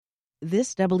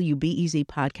This WBEZ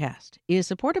podcast is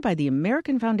supported by the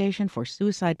American Foundation for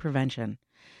Suicide Prevention.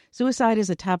 Suicide is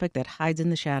a topic that hides in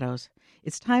the shadows.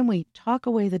 It's time we talk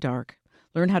away the dark,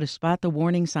 learn how to spot the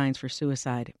warning signs for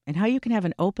suicide, and how you can have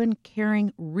an open,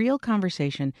 caring, real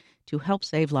conversation to help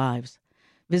save lives.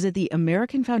 Visit the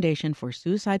American Foundation for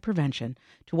Suicide Prevention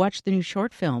to watch the new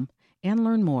short film and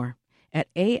learn more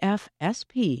at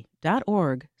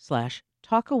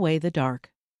afsp.org/talkawaythedark.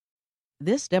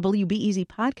 This WBEZ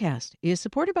podcast is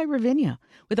supported by Ravinia,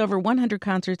 with over 100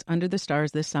 concerts under the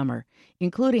stars this summer,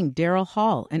 including Daryl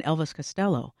Hall and Elvis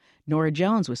Costello, Norah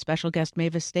Jones with special guest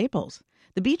Mavis Staples,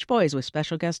 the Beach Boys with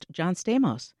special guest John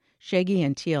Stamos, Shaggy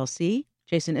and TLC,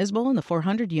 Jason Isbell and the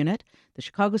 400 Unit, the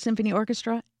Chicago Symphony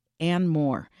Orchestra, and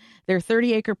more. Their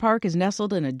 30-acre park is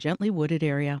nestled in a gently wooded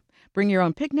area. Bring your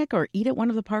own picnic or eat at one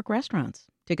of the park restaurants.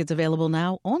 Tickets available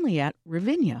now only at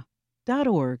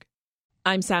ravinia.org.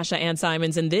 I'm Sasha Ann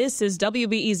Simons, and this is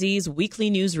WBEZ's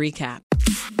Weekly News Recap.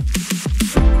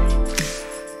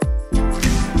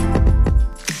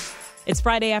 It's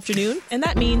Friday afternoon, and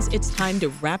that means it's time to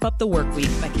wrap up the work week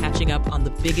by catching up on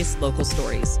the biggest local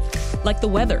stories. Like the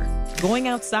weather. Going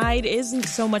outside isn't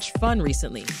so much fun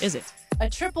recently, is it? A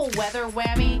triple weather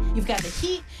whammy. You've got the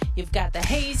heat, you've got the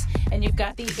haze, and you've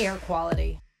got the air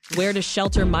quality. Where to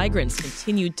shelter migrants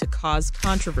continued to cause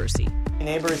controversy.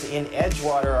 Neighbors in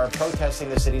Edgewater are protesting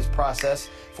the city's process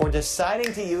for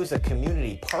deciding to use a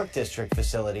community park district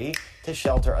facility to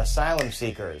shelter asylum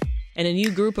seekers. And a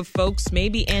new group of folks may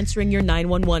be answering your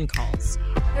 911 calls.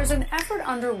 There's an effort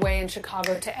underway in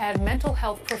Chicago to add mental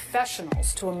health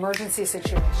professionals to emergency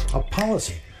situations. A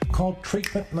policy called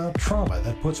Treatment Not Trauma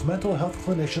that puts mental health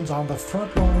clinicians on the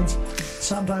front lines,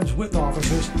 sometimes with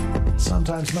officers,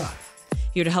 sometimes not.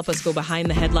 Here to help us go behind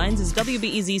the headlines is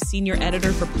WBEZ's senior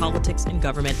editor for politics and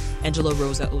government, Angela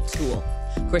Rozas O'Toole,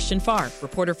 Christian Farr,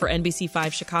 reporter for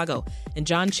NBC-5 Chicago, and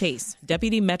John Chase,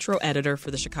 deputy metro editor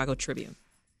for the Chicago Tribune.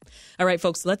 All right,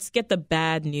 folks, let's get the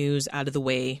bad news out of the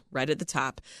way right at the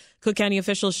top. Cook County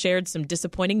officials shared some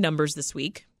disappointing numbers this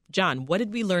week. John, what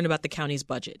did we learn about the county's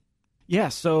budget? Yeah,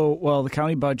 the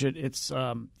county budget, it's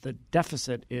the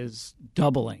deficit is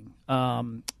doubling.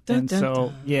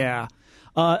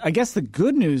 I guess the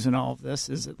good news in all of this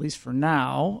is, at least for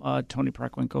now, Tony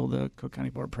Preckwinkle, the Cook County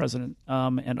Board President,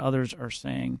 and others are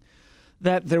saying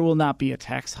that there will not be a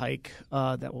tax hike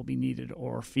that will be needed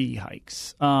or fee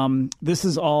hikes. This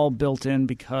is all built in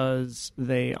because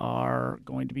they are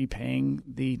going to be paying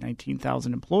the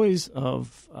 19,000 employees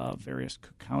of various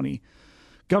Cook County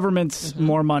governments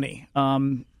more money.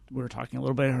 We were talking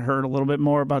heard a little bit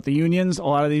more about the unions. A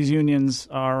lot of these unions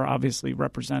are obviously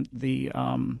represent the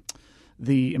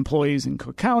employees in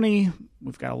Cook County.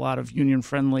 We've got a lot of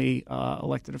union-friendly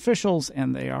elected officials,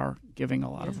 and they are giving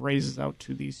a lot of raises out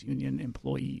to these union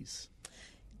employees.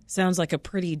 Sounds like a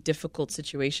pretty difficult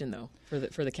situation, though,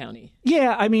 for the county.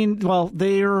 Yeah, I mean, well,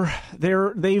 they've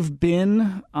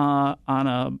been on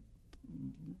a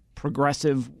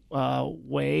progressive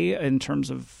way in terms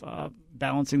of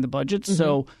balancing the budget. Mm-hmm.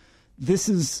 So this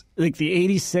is like the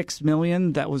 $86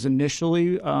 million that was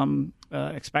initially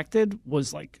expected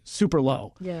was like super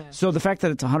low. Yeah. So the fact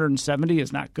that it's 170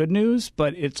 is not good news,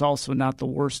 but it's also not the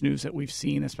worst news that we've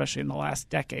seen, especially in the last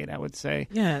decade, I would say,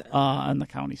 on the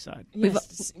county side.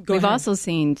 Yes. We've also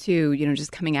seen, too,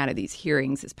 just coming out of these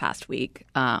hearings this past week,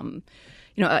 a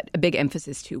big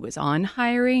emphasis, too, was on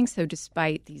hiring. So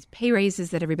despite these pay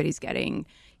raises that everybody's getting,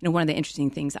 one of the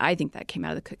interesting things I think that came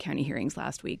out of the Cook County hearings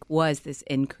last week was this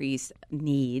increased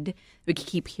need. We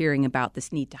keep hearing about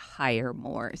this need to hire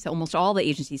more. So almost all the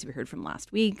agencies we heard from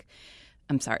last week,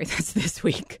 I'm sorry, that's this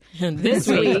week. This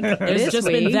week. There's just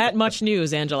been that much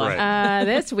news, Angela. Right.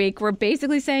 This week, we're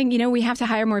basically saying, we have to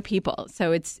hire more people.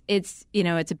 So it's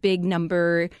a big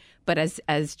number. But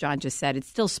as John just said, it's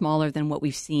still smaller than what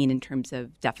we've seen in terms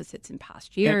of deficits in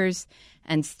past years,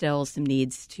 and still some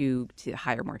needs to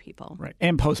hire more people. Right.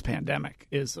 And post-pandemic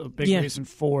is a big reason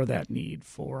for that need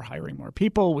for hiring more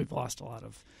people. We've lost a lot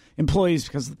of employees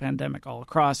because of the pandemic all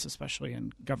across, especially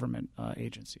in government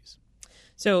agencies.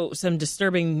 So some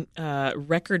disturbing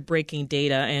record-breaking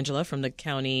data, Angela, from the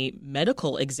county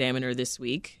medical examiner this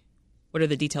week. What are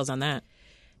the details on that?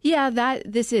 Yeah,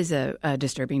 this is a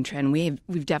disturbing trend.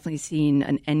 We've definitely seen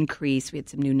an increase. We had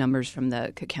some new numbers from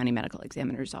the Cook County Medical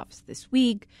Examiner's Office this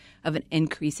week of an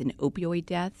increase in opioid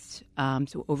deaths,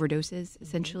 so overdoses,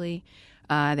 essentially.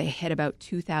 They hit about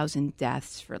 2,000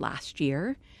 deaths for last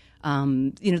year.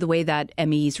 The way that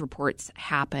ME's reports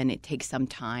happen, it takes some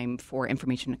time for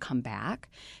information to come back.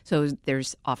 So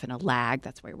there's often a lag.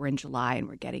 That's why we're in July and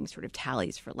we're getting sort of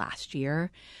tallies for last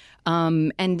year.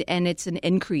 And it's an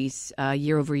increase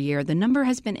year over year. The number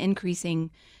has been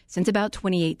increasing since about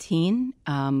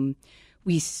 2018.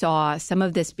 We saw some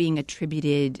of this being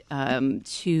attributed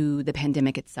to the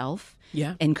pandemic itself.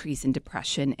 Yeah. Increase in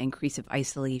depression, increase of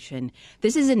isolation.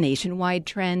 This is a nationwide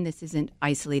trend. This isn't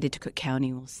isolated to Cook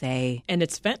County, we'll say. And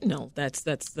it's fentanyl. That's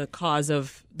the cause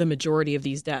of the majority of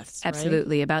these deaths,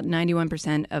 Absolutely. Right? About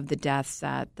 91% of the deaths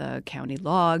that the county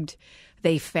logged,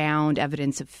 they found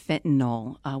evidence of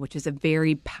fentanyl, which is a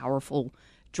very powerful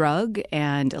drug.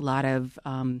 And a lot of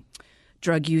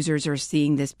drug users are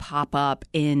seeing this pop up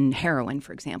in heroin,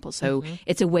 for example. So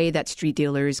it's a way that street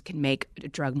dealers can make a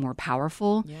drug more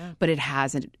powerful, but it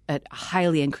has a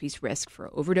highly increased risk for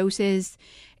overdoses.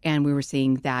 And we were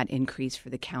seeing that increase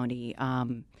for the county. A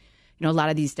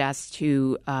lot of these deaths,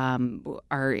 too,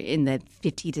 are in the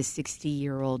 50 to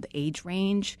 60-year-old age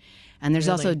range. And there's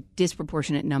also a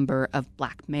disproportionate number of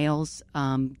Black males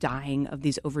dying of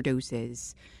these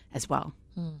overdoses as well.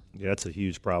 Yeah, that's a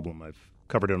huge problem. I've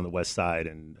covered it on the west side,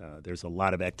 and there's a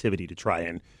lot of activity to try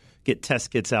and get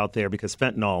test kits out there because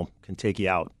fentanyl can take you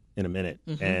out in a minute,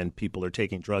 and people are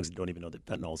taking drugs and don't even know that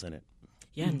fentanyl's in it.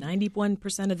 Yeah,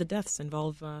 91% of the deaths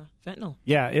involve fentanyl.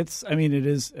 Yeah, it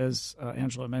is, as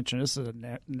Angela mentioned, this is a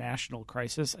national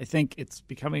crisis. I think it's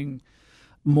becoming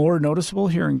more noticeable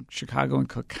here in Chicago and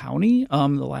Cook County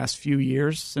the last few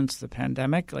years since the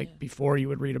pandemic. Before, you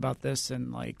would read about this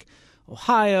in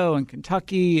Ohio and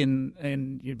Kentucky,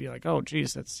 and you'd be like, oh,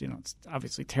 geez, that's it's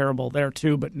obviously terrible there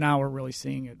too. But now we're really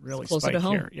seeing it really spike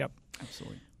here. Yep,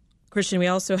 absolutely. Christian, we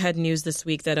also had news this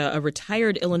week that a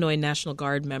retired Illinois National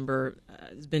Guard member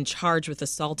has been charged with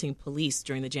assaulting police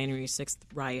during the January 6th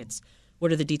riots.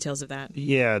 What are the details of that?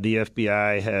 Yeah, the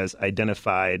FBI has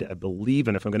identified, I believe,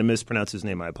 and if I'm going to mispronounce his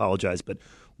name, I apologize, but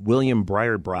William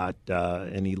Breyerbrot,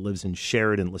 and he lives in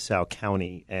Sheridan, LaSalle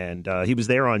County. And he was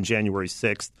there on January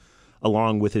 6th,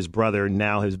 along with his brother,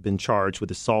 now has been charged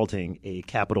with assaulting a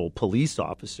Capitol police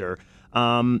officer.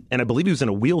 And I believe he was in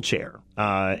a wheelchair.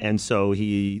 And so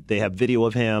they have video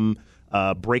of him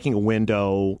breaking a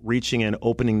window, reaching in,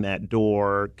 opening that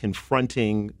door,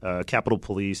 confronting Capitol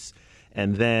Police,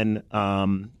 and then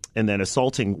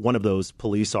assaulting one of those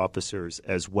police officers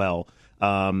as well.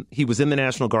 He was in the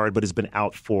National Guard, but has been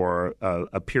out for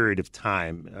a period of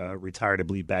time, retired, I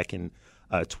believe, back in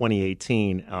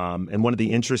 2018. And one of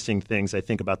the interesting things I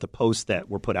think about the posts that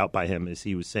were put out by him is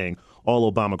he was saying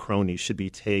all Obama cronies should be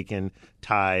taken,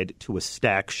 tied to a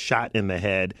stack, shot in the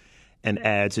head, and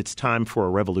adds, it's time for a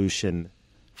revolution,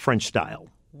 French style.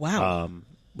 Wow.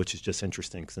 Which is just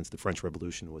interesting since the French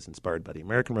Revolution was inspired by the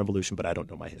American Revolution, but I don't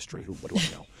know my history. What do I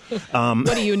know?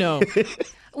 What do you know?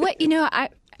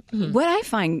 What I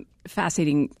find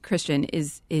fascinating, Christian,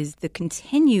 is the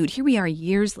continued, here we are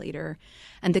years later,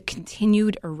 and the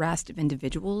continued arrest of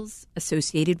individuals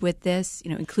associated with this,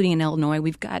 including in Illinois.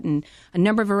 We've gotten a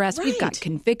number of arrests. Right. We've got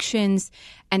convictions.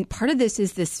 And part of this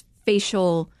is this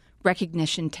facial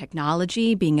recognition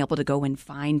technology, being able to go and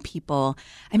find people.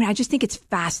 I mean, I just think it's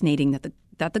fascinating that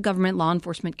the government, law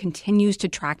enforcement, continues to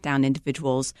track down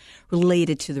individuals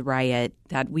related to the riot,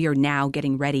 that we are now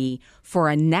getting ready for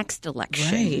a next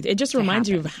election. Right. It just reminds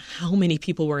you of how many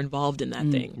people were involved in that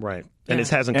thing. Right. And it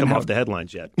hasn't come off the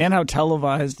headlines yet. And how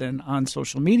televised and on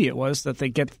social media it was that they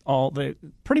get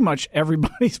pretty much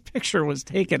everybody's picture was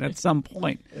taken at some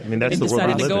point. I mean, that's the world we live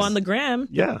in. Decided to go on the gram.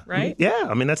 Yeah. Right? Yeah.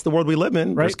 I mean, that's the world we live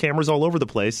in. Right. There's cameras all over the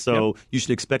place. So you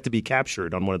should expect to be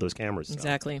captured on one of those cameras. So.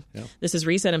 Exactly. Yeah. This is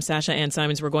Reset. I'm Sasha Ann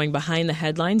Simons. We're going behind the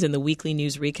headlines in the weekly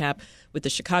news recap with the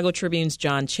Chicago Tribune's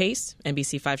John Chase,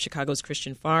 NBC-5 Chicago's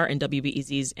Christian Farr, and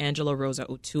WBEZ's Angela Rozas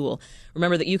O'Toole.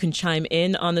 Remember that you can chime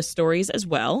in on the stories as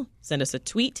well. Send us a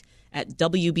tweet at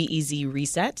WBEZ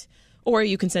Reset, or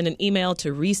you can send an email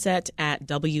to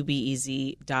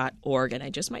reset@wbez.org, and I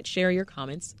just might share your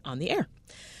comments on the air.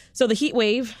 So the heat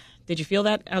wave, did you feel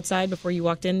that outside before you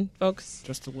walked in, folks?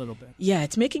 Just a little bit. Yeah,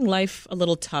 it's making life a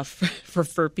little tough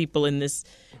for people in this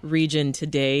region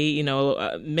today.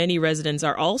 Many residents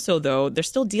are also, though, they're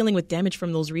still dealing with damage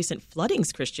from those recent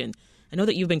floodings, Christian. I know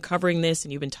that you've been covering this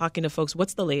and you've been talking to folks.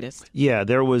 What's the latest? Yeah,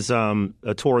 there was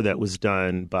a tour that was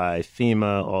done by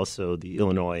FEMA, also the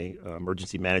Illinois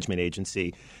Emergency Management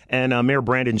Agency. And Mayor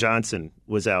Brandon Johnson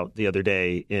was out the other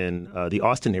day in the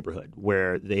Austin neighborhood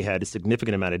where they had a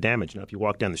significant amount of damage. Now, if you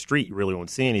walk down the street, you really won't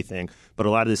see anything. But a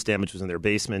lot of this damage was in their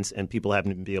basements, and people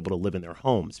haven't been able to live in their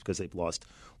homes because they've lost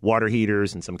water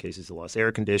heaters. In some cases, they lost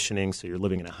air conditioning. So you're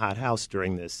living in a hot house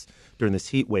during this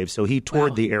heat wave. So he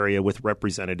toured the area with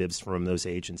representatives from from those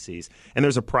agencies. And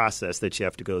there's a process that you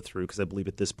have to go through because I believe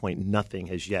at this point nothing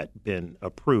has yet been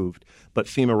approved. But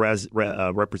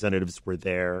FEMA representatives were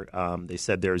there. They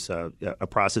said there's a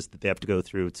process that they have to go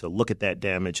through to look at that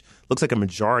damage. Looks like a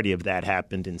majority of that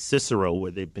happened in Cicero,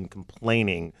 where they've been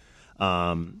complaining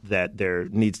that there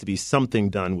needs to be something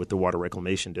done with the water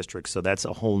reclamation district. So that's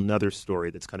a whole nother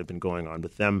story that's kind of been going on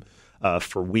with them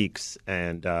for weeks.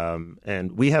 And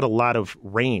we had a lot of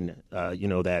rain,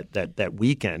 that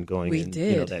weekend going we in,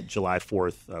 did. That July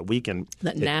 4th weekend.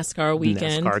 That NASCAR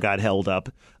weekend. NASCAR got held up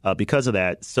because of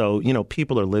that. So,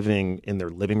 people are living in their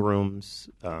living rooms.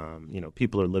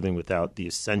 People are living without the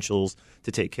essentials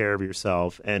to take care of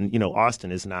yourself. And,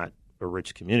 Austin is not a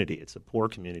rich community. It's a poor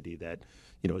community that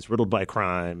is riddled by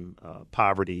crime,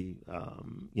 poverty,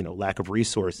 lack of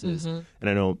resources. Mm-hmm. And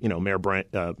I know,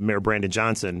 Mayor Brandon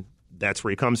Johnson, that's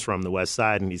where he comes from, the West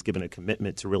Side, and he's given a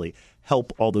commitment to really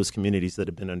help all those communities that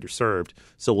have been underserved.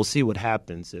 So we'll see what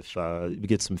happens if we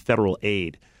get some federal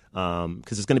aid,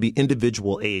 because it's going to be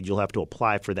individual aid. You'll have to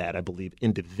apply for that, I believe,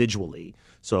 individually.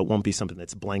 So it won't be something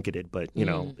that's blanketed. But,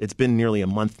 it's been nearly a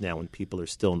month now and people are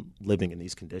still living in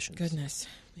these conditions. Goodness.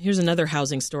 Here's another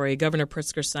housing story. Governor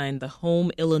Pritzker signed the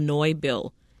Home Illinois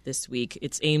bill this week.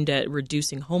 It's aimed at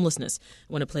reducing homelessness.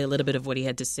 I want to play a little bit of what he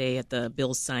had to say at the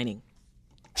bill's signing.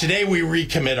 Today we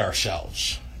recommit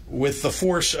ourselves with the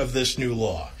force of this new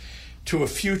law to a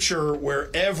future where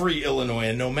every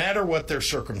Illinoisan, no matter what their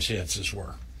circumstances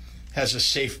were, has a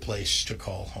safe place to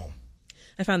call home.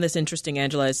 I found this interesting,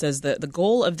 Angela. It says that the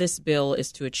goal of this bill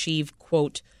is to achieve,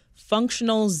 quote,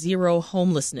 functional zero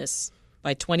homelessness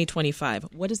by 2025.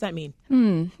 What does that mean?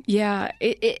 Yeah,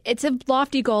 it's a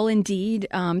lofty goal indeed,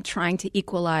 trying to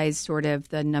equalize sort of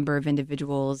the number of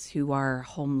individuals who are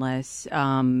homeless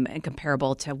and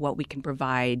comparable to what we can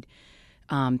provide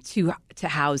to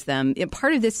house them. And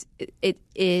part of this,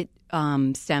 it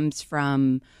stems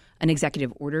from an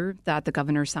executive order that the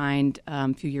governor signed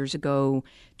a few years ago,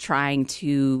 trying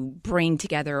to bring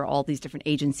together all these different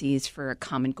agencies for a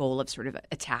common goal of sort of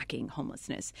attacking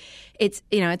homelessness. It's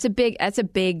a big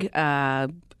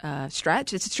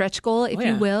stretch. It's a stretch goal, if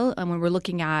you will. When we're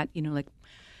looking at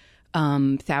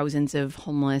thousands of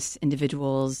homeless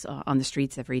individuals on the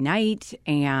streets every night,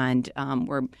 and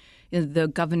the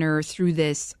governor through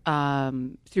this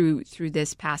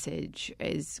passage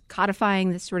is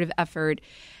codifying this sort of effort.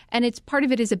 And it's part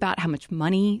of it is about how much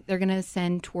money they're going to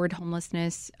send toward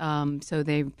homelessness. So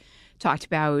they've talked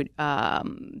about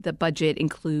the budget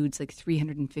includes like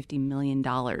 $350 million,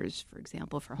 for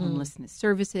example, for homelessness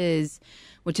services,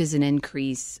 which is an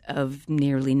increase of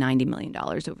nearly $90 million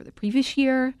over the previous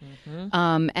year.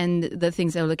 Mm-hmm. And the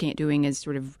things they're looking at doing is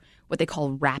sort of what they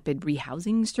call rapid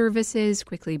rehousing services,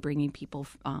 quickly bringing people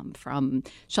from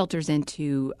shelters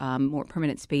into more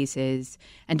permanent spaces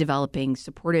and developing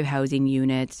supportive housing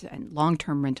units and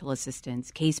long-term rental assistance,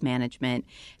 case management.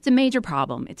 It's a major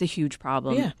problem. It's a huge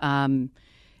problem. Yeah.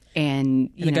 And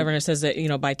the governor says that,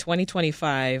 by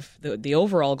 2025, the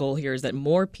overall goal here is that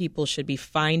more people should be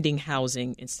finding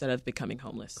housing instead of becoming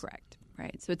homeless. Correct.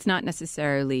 Right. So it's not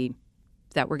necessarily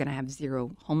that we're going to have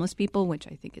zero homeless people, which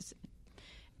I think is,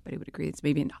 everybody would agree, it's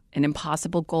maybe an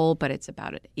impossible goal, but it's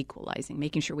about equalizing,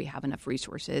 making sure we have enough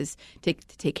resources to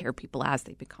take care of people as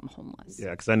they become homeless. Yeah,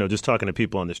 because I know just talking to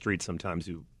people on the street sometimes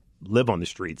who live on the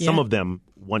street, some of them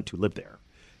want to live there.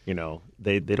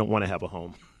 They don't want to have a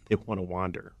home. They want to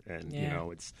wander. And,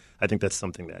 I think that's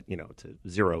something that, to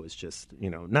zero is just,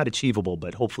 not achievable,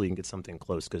 but hopefully you can get something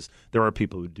close because there are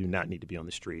people who do not need to be on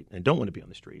the street and don't want to be on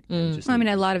the street.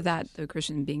 A lot of that, though,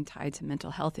 Christian, being tied to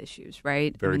mental health issues,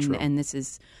 right? Very true. And this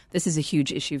is a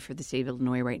huge issue for the state of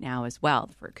Illinois right now as well,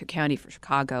 for Cook County, for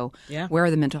Chicago. Yeah. Where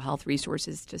are the mental health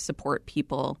resources to support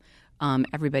people?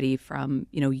 Everybody from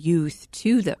youth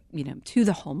to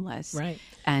the homeless, right?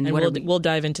 And we'll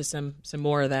dive into some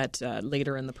more of that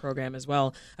later in the program as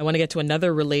well. I want to get to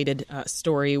another related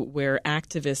story where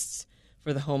activists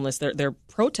for the homeless they're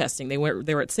protesting. They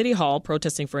were at City Hall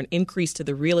protesting for an increase to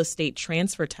the real estate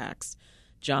transfer tax.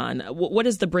 John, what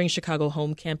is the Bring Chicago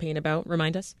Home campaign about?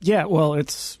 Remind us. Yeah, well,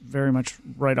 it's very much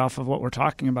right off of what we're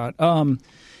talking about.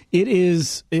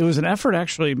 It was an effort,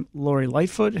 actually, Lori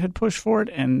Lightfoot had pushed for it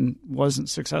and wasn't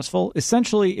successful.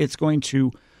 Essentially, it's going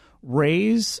to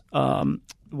raise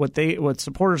what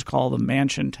supporters call the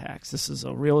mansion tax. This is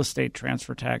a real estate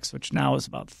transfer tax, which now is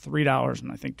about $3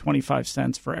 and I think 25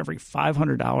 cents for every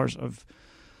 $500 of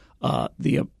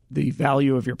the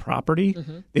value of your property.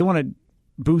 Mm-hmm. They want to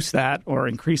boost that or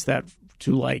increase that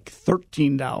to like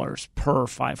 $13 per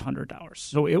 $500.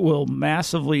 So it will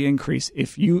massively increase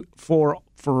if you for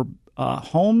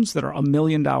homes that are $1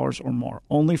 million or more,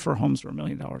 only for homes that are $1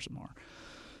 million or more.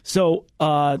 So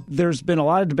there's been a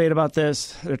lot of debate about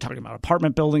this. They're talking about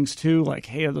apartment buildings too. Like,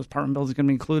 hey, are those apartment buildings going to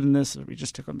be included in this? We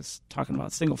just took on this talking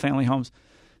about single family homes.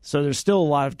 So there's still a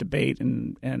lot of debate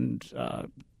and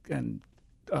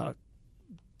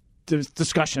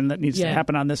discussion that needs to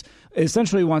happen on this. It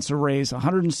essentially wants to raise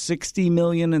 $160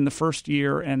 million in the first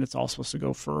year, and it's all supposed to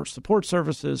go for support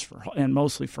services and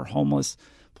mostly for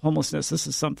homelessness. This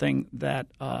is something that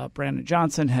Brandon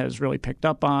Johnson has really picked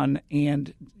up on,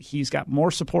 and he's got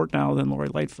more support now than Lori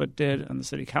Lightfoot did on the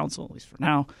city council, at least for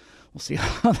now. We'll see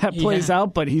how that plays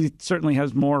out, but he certainly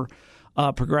has more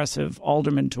progressive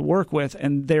aldermen to work with,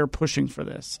 and they're pushing for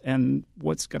this. And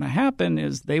what's going to happen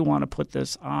is they want to put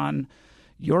this on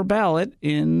your ballot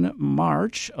in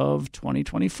March of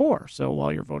 2024. So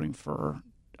while you're voting for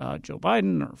Joe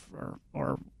Biden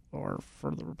or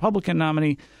for the Republican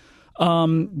nominee,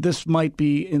 this might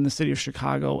be in the city of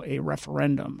Chicago a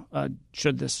referendum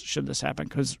should this happen,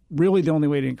 because really the only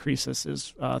way to increase this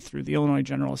is through the Illinois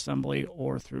General Assembly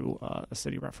or through a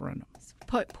city referendum.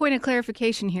 Point of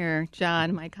clarification here,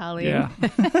 John, my colleague. Yeah.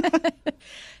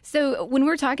 So when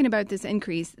we're talking about this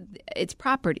increase, it's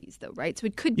properties, though, right? So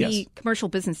it could be commercial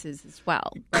businesses as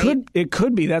well, right? It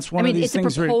could be. That's one of these things.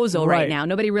 It's a proposal right now.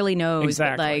 Nobody really knows,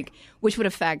 exactly. Which would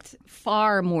affect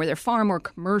far more. There are far more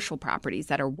commercial properties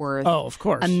that are worth of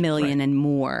course. $1 million and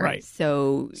more. Right.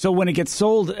 So when it gets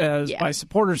sold by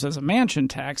supporters as a mansion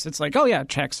tax, it's like, oh yeah,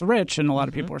 tax the rich, and a lot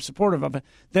of people are supportive of it.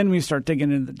 Then we start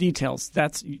digging into the details.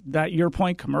 That your point.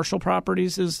 Commercial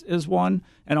properties is one,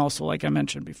 and also, like I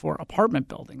mentioned before, apartment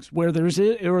buildings where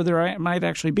there might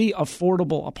actually be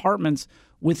affordable apartments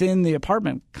within the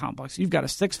apartment complex. You've got a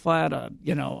 6-flat, a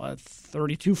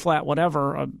 32-flat,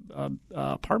 whatever,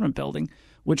 apartment building,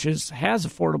 which has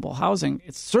affordable housing.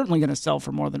 It's certainly going to sell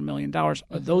for more than $1 million. Are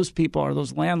those people, are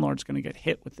those landlords going to get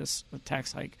hit with this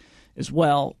tax hike as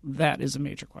well? That is a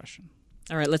major question.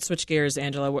 All right, let's switch gears,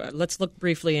 Angela. Let's look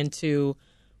briefly into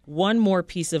one more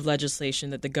piece of legislation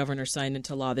that the governor signed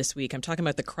into law this week. I'm talking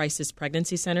about the crisis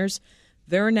pregnancy centers.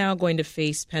 They're now going to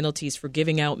face penalties for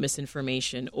giving out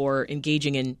misinformation or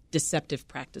engaging in deceptive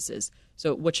practices.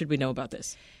 So what should we know about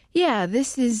this? Yeah,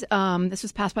 this was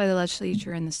passed by the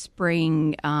legislature in the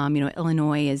spring.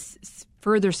 Illinois is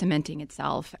further cementing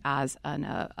itself as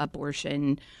an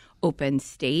abortion open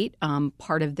state.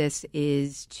 Part of this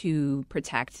is to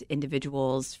protect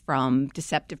individuals from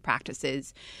deceptive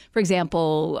practices. For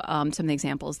example, some of the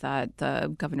examples that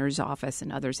the governor's office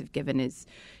and others have given is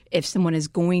if someone is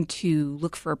going to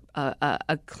look for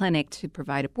a clinic to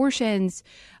provide abortions,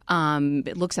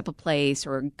 it looks up a place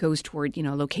or goes toward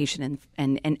location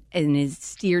and is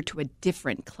steered to a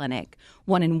different clinic,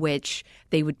 one in which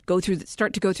they would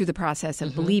start to go through the process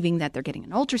of believing that they're getting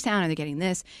an ultrasound or they're getting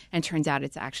this, and it turns out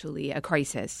it's actually a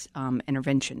crisis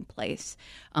intervention place.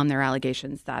 There are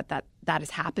allegations that has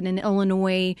happened in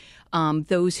Illinois.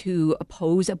 Those who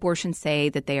oppose abortion say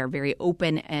that they are very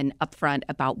open and upfront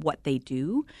about what they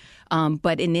do.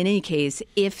 But in any case,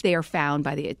 if they are found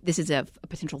this is a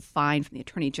potential fine from the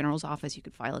Attorney General's office. You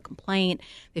could file a complaint.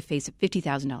 They face a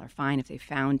 $50,000 fine if they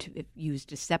found to use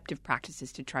deceptive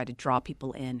practices to try to draw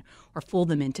people in or fool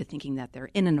them into thinking that they're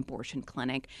in an abortion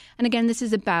clinic. And again, this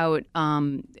is about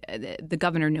the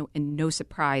governor, no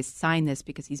surprise, signed this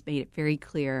because he's made it very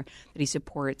clear that he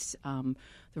supports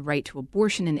the right to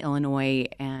abortion in Illinois.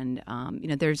 And,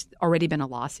 there's already been a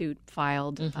lawsuit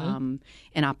filed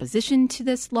in opposition to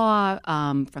this law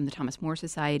from the Thomas More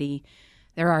Society.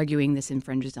 They're arguing this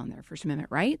infringes on their First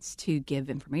Amendment rights to give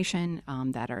information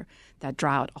that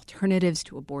draw out alternatives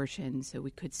to abortion. So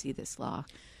we could see this law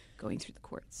going through the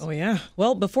courts. Oh, yeah.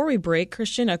 Well, before we break,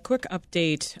 Christian, a quick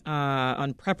update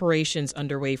on preparations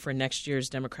underway for next year's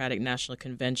Democratic National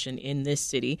Convention in this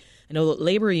city. I know that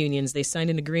labor unions, they signed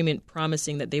an agreement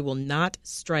promising that they will not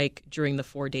strike during the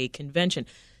 4-day convention.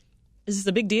 Is this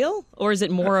a big deal, or is it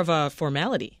more of a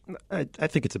formality? I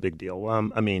think it's a big deal.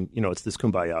 It's this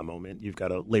kumbaya moment. You've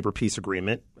got a labor peace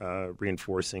agreement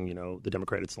reinforcing, the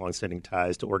Democrats' longstanding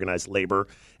ties to organized labor.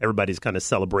 Everybody's kind of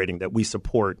celebrating that we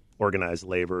support organized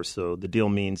labor. So the deal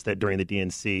means that during the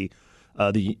DNC,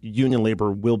 the union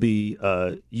labor will be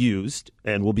used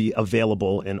and will be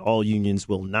available, and all unions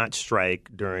will not strike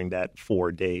during that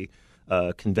 4-day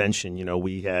convention.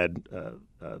 We had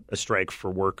a strike for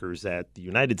workers at the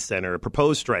United Center, a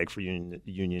proposed strike for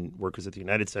union workers at the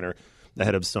United Center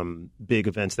ahead of some big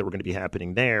events that were going to be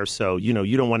happening there. So, you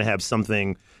don't want to have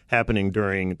something happening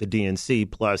during the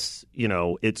DNC. Plus,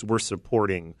 we're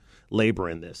supporting labor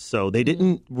in this. So they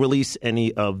didn't release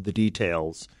any of the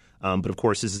details. But, of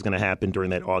course, this is going to happen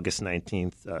during that August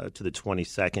 19th to the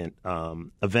 22nd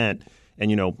event.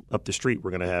 And, up the street, we're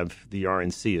going to have the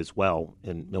RNC as well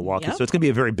in Milwaukee. Yep. So it's going to be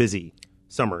a very busy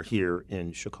summer here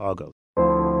in Chicago.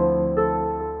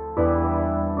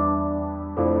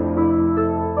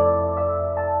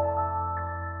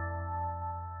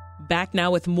 Back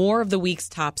now with more of the week's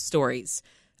top stories.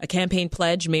 A campaign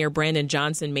pledge Mayor Brandon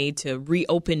Johnson made to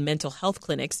reopen mental health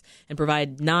clinics and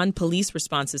provide non-police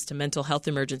responses to mental health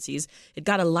emergencies. It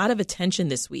got a lot of attention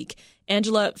this week.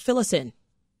 Angela, fill us in.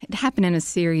 It happened in a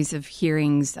series of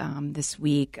hearings this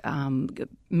week.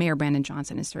 Mayor Brandon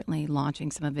Johnson is certainly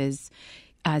launching some of his,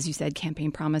 as you said,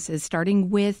 campaign promises, starting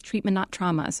with treatment, not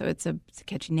trauma. So it's a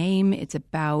catchy name. It's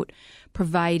about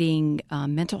providing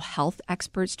mental health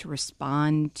experts to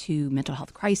respond to mental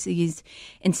health crises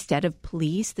instead of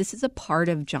police. This is a part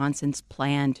of Johnson's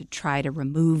plan to try to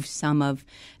remove some of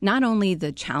not only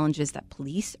the challenges that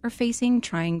police are facing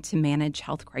trying to manage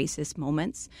health crisis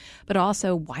moments, but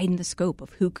also widen the scope of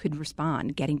who could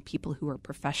respond, getting people who are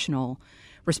professional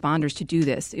responders to do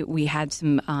this. We had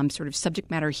some sort of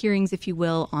subject matter hearings, if you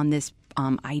will, on this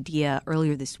idea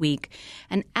earlier this week.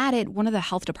 And at it, one of the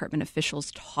health department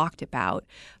officials talked about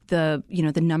the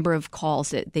number of calls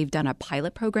that they've done a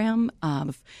pilot program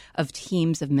of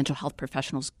teams of mental health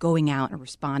professionals going out and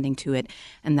responding to it.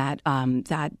 And that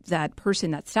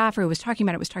staffer was talking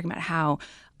about how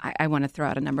I want to throw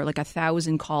out a number, like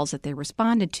 1,000 calls that they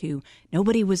responded to.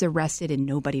 Nobody was arrested and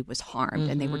nobody was harmed.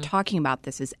 And they were talking about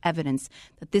this as evidence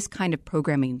that this kind of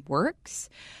programming works.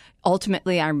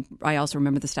 Ultimately, I also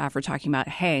remember the staffer talking about,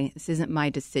 hey, this isn't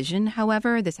my decision,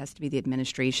 however. This has to be the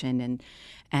administration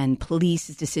and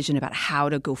police's decision about how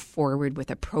to go forward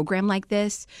with a program like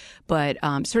this. But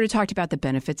sort of talked about the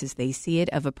benefits as they see it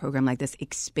of a program like this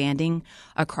expanding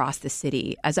across the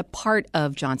city as a part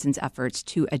of Johnson's efforts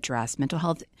to address mental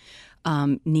health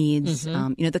needs.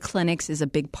 The clinics is a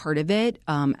big part of it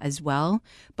as well.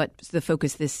 But the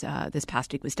focus this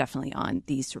past week was definitely on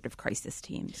these sort of crisis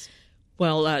teams.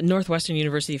 Well, Northwestern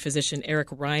University physician Eric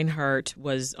Reinhardt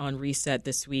was on Reset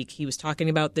this week. He was talking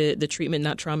about the Treatment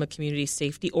Not Trauma Community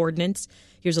Safety Ordinance.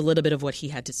 Here's a little bit of what he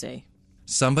had to say.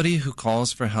 Somebody who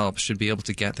calls for help should be able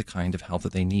to get the kind of help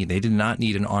that they need. They did not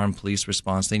need an armed police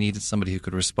response. They needed somebody who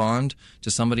could respond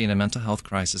to somebody in a mental health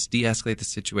crisis, de-escalate the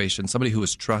situation, somebody who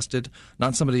is trusted,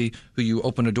 not somebody who you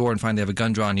open a door and find they have a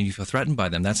gun drawn and you feel threatened by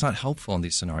them. That's not helpful in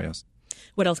these scenarios.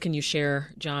 What else can you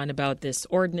share, John, about this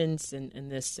ordinance and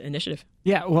this initiative?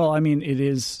 Yeah, well, I mean, it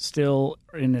is still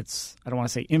in its, I don't want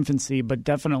to say infancy, but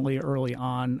definitely early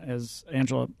on. As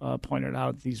Angela pointed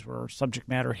out, these were subject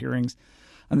matter hearings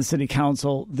on the city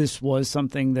council. This was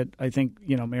something that I think,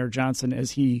 Mayor Johnson,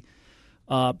 as he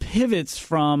pivots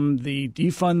from the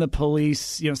defund the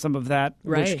police, some of that,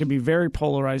 which can be very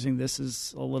polarizing. This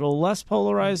is a little less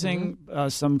polarizing.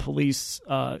 Some police,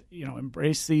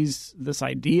 embrace this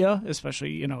idea,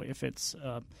 especially, if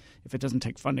it doesn't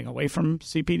take funding away from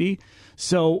CPD.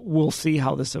 So we'll see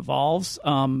how this evolves.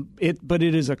 But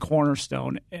it is a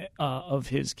cornerstone of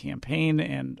his campaign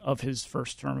and of his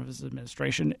first term of his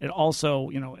administration. It also,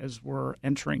 as we're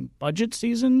entering budget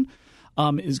season,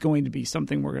 is going to be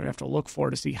something we're going to have to look for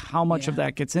to see how much of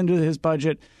that gets into his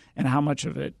budget and how much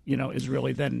of it, is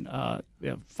really then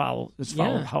follow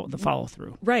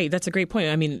through. Right. That's a great point.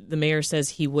 I mean, the mayor says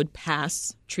he would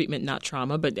pass treatment, not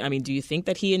trauma. But I mean, do you think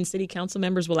that he and city council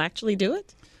members will actually do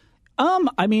it?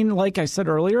 I mean, like I said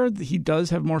earlier, he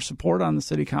does have more support on the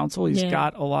city council. He's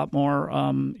got a lot more,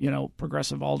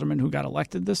 progressive aldermen who got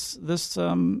elected this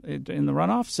in the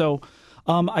runoff. So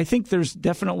I think there's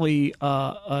definitely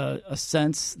a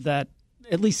sense that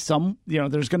at least some,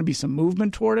 there's going to be some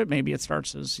movement toward it. Maybe it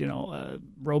starts as,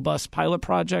 robust pilot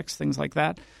projects, things like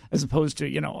that, as opposed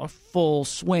to, a full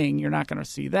swing. You're not going to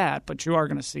see that, but you are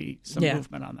going to see some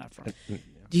movement on that front.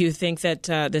 Do you think that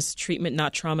this treatment,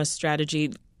 not trauma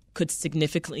strategy could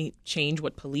significantly change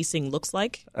what policing looks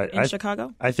like in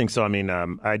Chicago? I think so. I mean,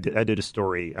 I did a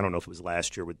story, I don't know if it was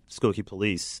last year, with Skokie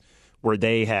Police, where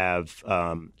they have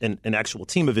an actual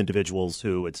team of individuals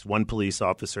who it's one police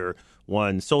officer,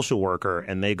 one social worker,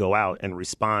 and they go out and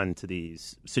respond to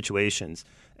these situations.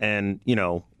 And,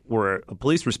 where a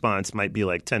police response might be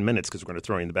like 10 minutes because we're going to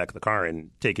throw you in the back of the car and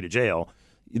take you to jail,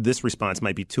 this response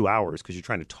might be 2 hours because you're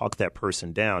trying to talk that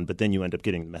person down, but then you end up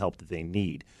getting them the help that they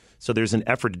need. So there's an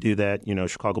effort to do that.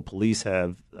 Chicago Police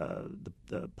have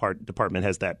the department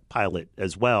has that pilot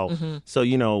as well. So,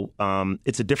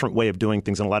 it's a different way of doing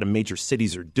things. And a lot of major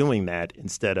cities are doing that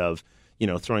instead of,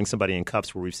 throwing somebody in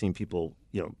cuffs where we've seen people,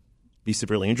 be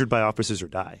severely injured by officers or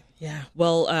die. Yeah.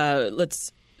 Well,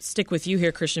 let's stick with you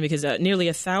here, Christian, because nearly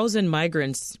 1,000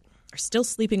 migrants are still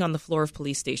sleeping on the floor of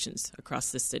police stations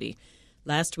across this city.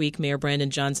 Last week, Mayor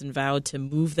Brandon Johnson vowed to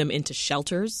move them into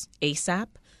shelters ASAP.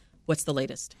 What's the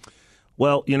latest?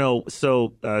 Well,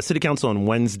 so City Council on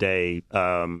Wednesday,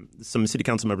 some City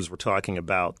Council members were talking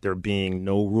about there being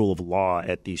no rule of law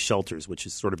at these shelters, which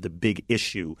is sort of the big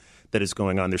issue that is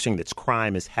going on. They're saying that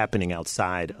crime is happening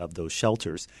outside of those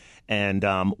shelters. And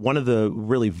one of the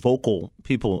really vocal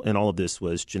people in all of this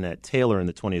was Jeanette Taylor in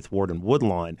the 20th Ward in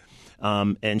Woodlawn.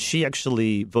 And she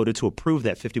actually voted to approve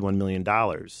that $51 million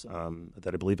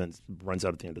that I believe runs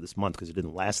out at the end of this month because it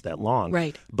didn't last that long.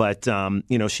 Right. But,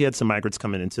 she had some migrants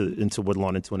coming into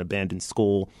Woodlawn, into an abandoned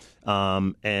school.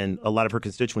 And a lot of her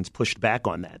constituents pushed back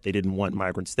on that. They didn't want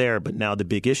migrants there. But now the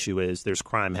big issue is there's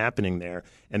crime happening there,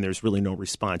 and there's really no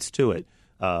response to it.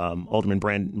 Alderman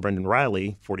Brendan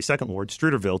Riley, 42nd Ward,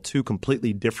 Streeterville, two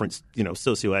completely different,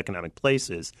 socioeconomic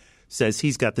places, says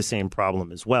he's got the same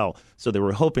problem as well. So they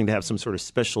were hoping to have some sort of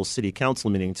special city council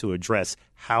meeting to address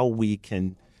how we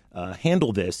can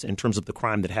handle this in terms of the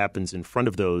crime that happens in front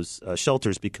of those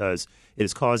shelters, because it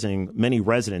is causing many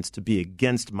residents to be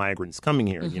against migrants coming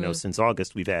here. Mm-hmm. Since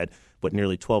August, we've had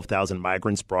nearly 12,000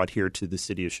 migrants brought here to the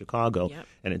city of Chicago. Yep.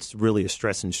 And it's really a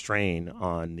stress and strain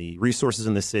on the resources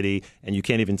in the city. And you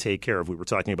can't even take care of, we were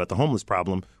talking about the homeless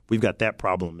problem. We've got that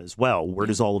problem as well. Where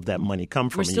does all of that money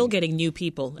come from? We're still getting new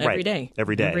people every day.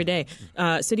 Every day.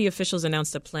 City officials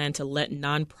announced a plan to let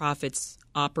nonprofits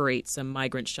operate some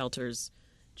migrant shelters.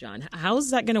 John, how is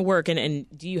that going to work? And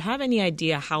do you have any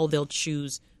idea how they'll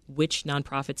choose which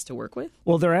nonprofits to work with?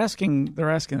 Well, they're asking the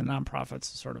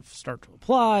nonprofits to sort of start to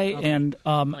apply and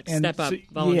step up,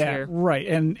 volunteer. Yeah, right.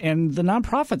 And the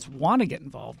nonprofits want to get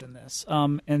involved in this.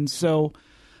 And so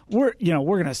we're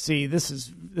going to see this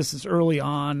is early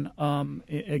on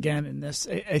again in this.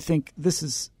 I think this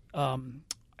is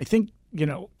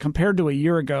compared to a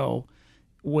year ago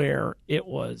where it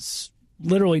was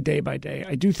literally day by day.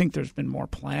 I do think there's been more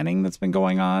planning that's been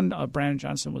going on. Brandon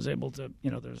Johnson was able to,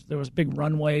 there was a big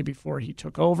runway before he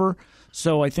took over.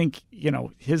 So I think,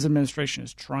 his administration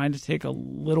is trying to take a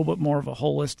little bit more of a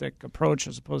holistic approach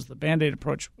as opposed to the Band-Aid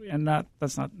approach. And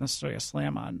that's not necessarily a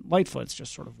slam on Lightfoot. It's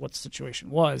just sort of what the situation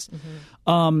was.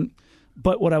 Mm-hmm.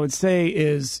 But what I would say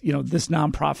is, this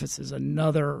nonprofits is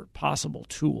another possible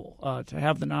tool to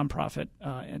have the nonprofit,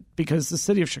 because the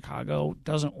city of Chicago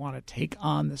doesn't want to take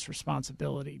on this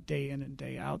responsibility day in and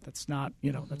day out. That's not,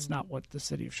 that's not what the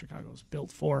city of Chicago is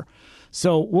built for.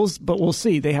 So we'll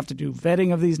see. They have to do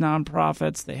vetting of these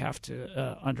nonprofits. They have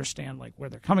to understand where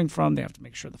they're coming from. They have to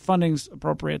make sure the funding's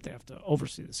appropriate. They have to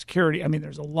oversee the security. I mean,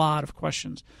 there's a lot of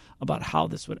questions about how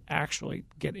this would actually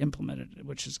get implemented,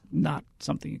 which is not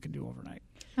something you can do overnight.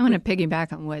 I want to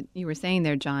piggyback on what you were saying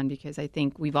there, John, because I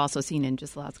think we've also seen in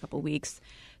just the last couple of weeks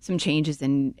some changes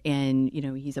in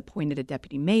he's appointed a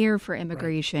deputy mayor for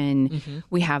immigration. Right. Mm-hmm.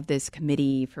 We have this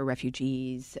committee for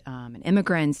refugees and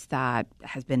immigrants that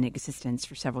has been in existence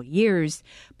for several years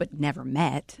but never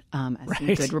met, as some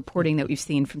good reporting that we've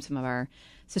seen from some of our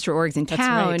sister orgs in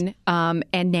town. Right.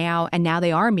 And now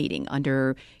they are meeting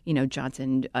under,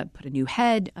 Johnson put a new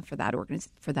head for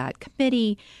that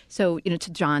committee. So,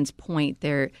 to John's point,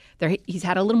 he's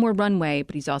had a little more runway,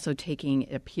 but he's also taking,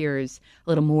 it appears,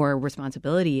 a little more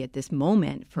responsibility at this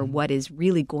moment for what is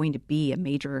really going to be a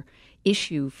major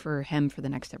issue for him for the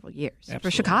next several years. Absolutely.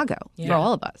 For Chicago, for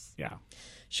all of us. Yeah.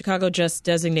 Chicago just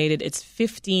designated its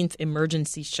 15th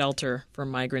emergency shelter for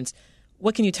migrants.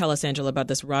 What can you tell us, Angela, about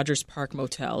this Rogers Park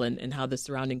Motel and how the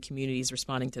surrounding community is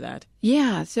responding to that?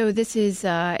 Yeah, so this is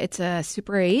it's a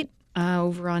Super 8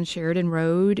 over on Sheridan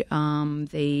Road.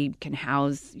 They can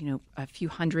house, a few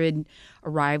hundred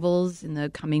arrivals in the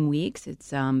coming weeks.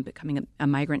 It's becoming a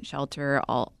migrant shelter.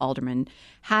 Alderman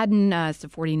Haddon, the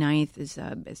 49th, is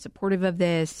supportive of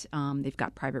this. They've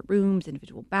got private rooms,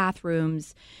 individual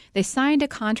bathrooms. They signed a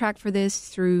contract for this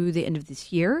through the end of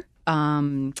this year.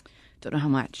 Don't know how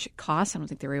much it costs. I don't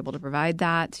think they were able to provide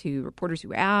that to reporters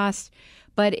who asked.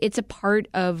 But it's a part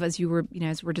of, as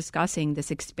we're discussing, this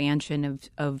expansion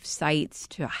of sites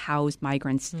to house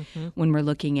migrants. Mm-hmm. When we're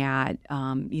looking at,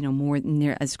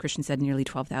 as Christian said, nearly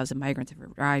 12,000 migrants have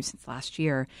arrived since last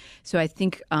year. So I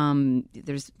think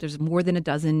there's more than a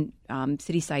dozen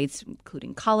city sites,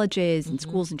 including colleges and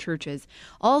schools and churches,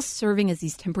 all serving as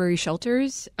these temporary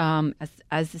shelters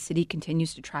as the city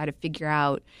continues to try to figure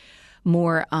out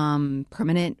more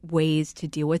permanent ways to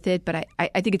deal with it. But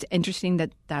I think it's interesting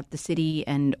that the city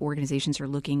and organizations are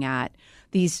looking at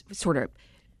these sort of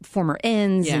former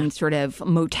inns and sort of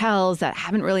motels that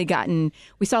haven't really gotten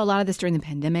 – we saw a lot of this during the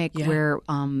pandemic where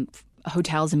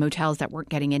hotels and motels that weren't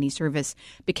getting any service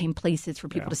became places for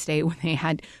people to stay when they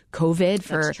had COVID,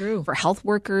 for health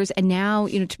workers. And now,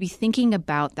 to be thinking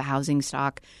about the housing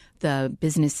stock, the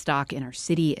business stock in our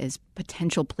city as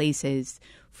potential places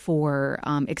for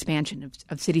expansion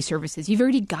of city services. You've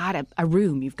already got a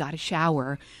room, you've got a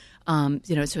shower. So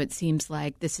it seems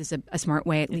like this is a smart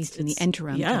way, at least in the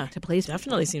interim, to place.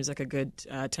 Definitely seems like a good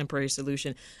temporary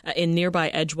solution. In nearby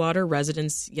Edgewater,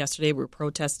 residents yesterday were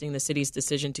protesting the city's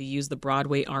decision to use the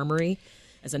Broadway Armory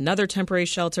as another temporary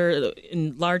shelter.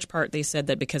 In large part, they said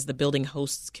that because the building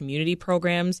hosts community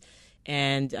programs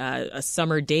and a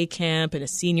summer day camp and a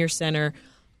senior center,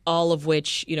 all of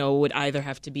which, would either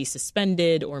have to be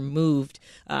suspended or moved.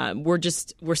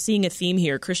 We're seeing a theme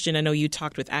here. Christian, I know you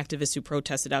talked with activists who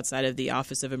protested outside of the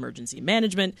Office of Emergency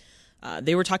Management.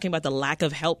 They were talking about the lack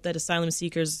of help that asylum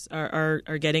seekers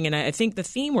are getting. And I think the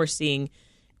theme we're seeing,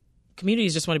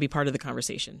 communities just want to be part of the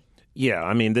conversation. Yeah,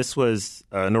 I mean, this was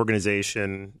an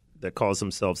organization that calls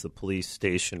themselves the Police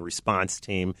Station Response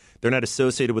Team. They're not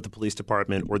associated with the police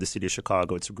department or the city of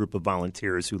Chicago. It's a group of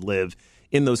volunteers who live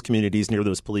in those communities near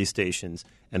those police stations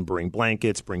and bring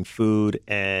blankets, bring food.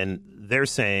 And they're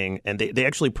saying, and they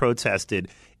actually protested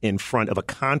in front of a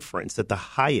conference at the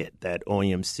Hyatt that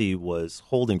OEMC was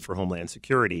holding for Homeland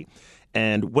Security.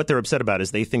 And what they're upset about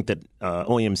is they think that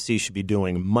OEMC should be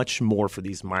doing much more for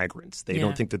these migrants. They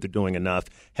don't think that they're doing enough,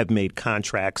 have made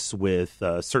contracts with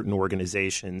certain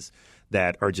organizations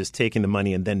that are just taking the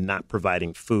money and then not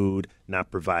providing food,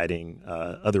 not providing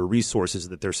other resources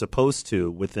that they're supposed to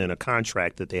within a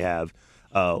contract that they have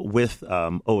with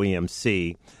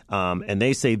OEMC. And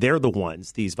they say they're the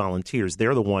ones, these volunteers,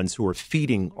 they're the ones who are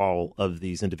feeding all of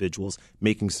these individuals,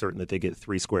 making certain that they get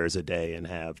 3 squares a day and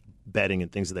have bedding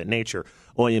and things of that nature.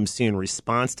 OEMC in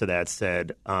response to that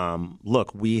said,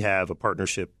 look, we have a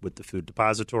partnership with the Food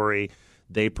Depository.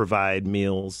 They provide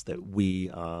meals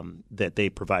that they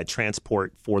provide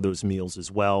transport for those meals as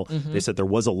well. Mm-hmm. They said there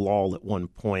was a lull at one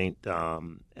point,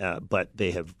 but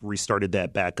they have restarted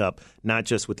that back up, not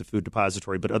just with the Food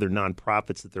Depository, but other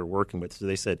nonprofits that they're working with. So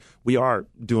they said, we are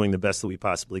doing the best that we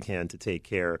possibly can to take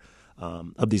care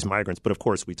of these migrants. But, of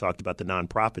course, we talked about the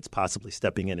nonprofits possibly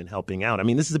stepping in and helping out. I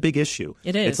mean, this is a big issue.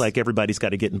 It is. It's like everybody's got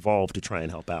to get involved to try and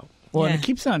help out. Well, and it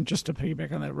keeps on, just to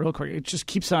piggyback on that real quick, it just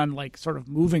keeps on like sort of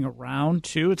moving around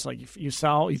too. It's like you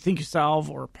think you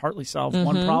solve or partly solve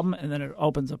one problem, and then it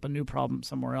opens up a new problem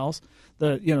somewhere else.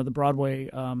 The Broadway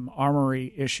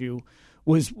Armory issue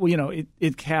was,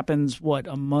 it happens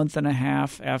a month and a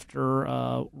half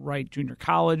after Wright Junior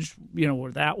College,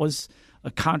 where that was a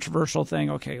controversial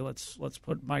thing. Okay, let's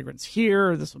put migrants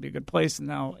here. This will be a good place. And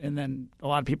then a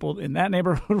lot of people in that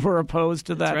neighborhood were opposed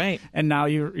to that. That's right. And now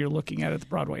you're looking at it, the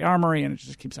Broadway Armory, and it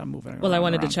just keeps on moving. Well, I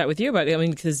wanted to chat with you about it. I mean,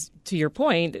 because to your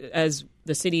point, as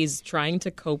the city is trying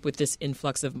to cope with this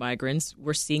influx of migrants,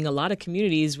 we're seeing a lot of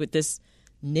communities with this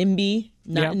NIMBY,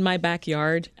 not in my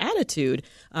backyard attitude.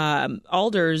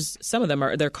 Alders, some of them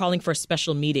they're calling for a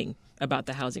special meeting about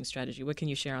the housing strategy. What can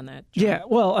you share on that, John? Yeah,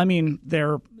 well, I mean,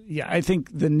 I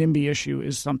think the NIMBY issue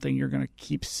is something you're going to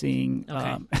keep seeing.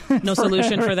 Okay. No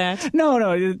solution for that?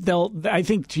 No. I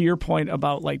think to your point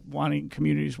about like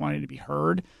communities wanting to be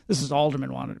heard, this is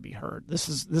aldermen wanting to be heard. This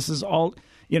is all,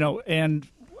 and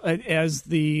as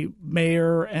the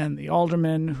mayor and the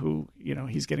alderman who,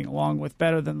 he's getting along with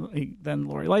better than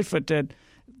Lori Lightfoot did.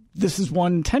 This is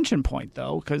one tension point,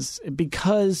 though, because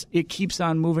it keeps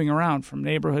on moving around from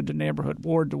neighborhood to neighborhood,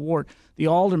 ward to ward. The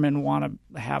aldermen want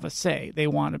to have a say. They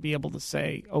want to be able to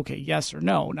say, okay, yes or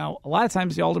no. Now, a lot of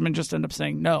times the aldermen just end up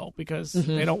saying no because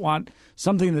they don't want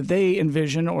something that they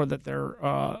envision or that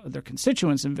their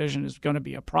constituents envision is going to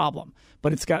be a problem.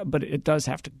 But it does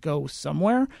have to go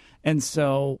somewhere, and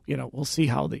so we'll see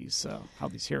how these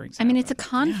hearings happen. I mean, it's a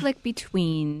conflict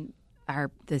between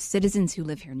the citizens who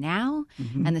live here now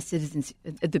and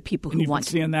the people who want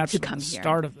to come here.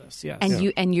 Start of this, yes.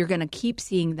 And you're going to keep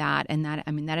seeing that, and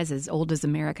that is as old as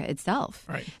America itself.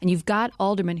 Right. And you've got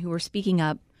aldermen who are speaking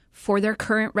up for their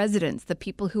current residents, the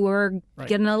people who are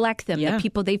going to elect them, the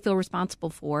people they feel responsible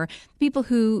for, people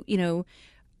who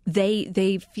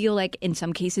they feel like in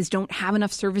some cases don't have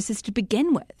enough services to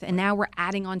begin with, and now we're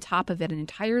adding on top of it an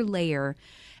entire layer.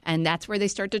 And that's where they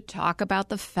start to talk about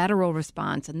the federal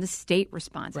response and the state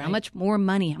response. Right. How much more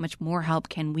money, how much more help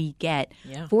can we get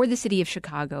for the city of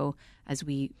Chicago as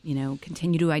we,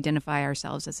 continue to identify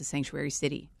ourselves as a sanctuary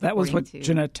city? That was what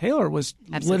Jeanette Taylor was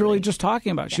literally just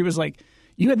talking about. Yeah. She was like,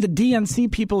 you had the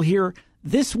DNC people here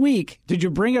this week. Did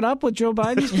you bring it up with Joe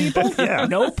Biden's people?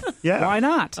 Nope. Yeah. Why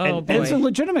not? And it's a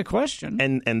legitimate question.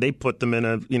 And they put them in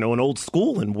an old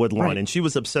school in Woodlawn, and she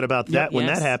was upset about that when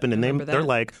that happened. And they're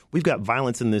like, we've got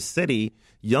violence in this city.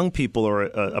 young people are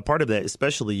a part of that,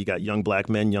 especially you got young black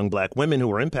men, young black women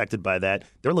who are impacted by that.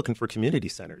 They're looking for community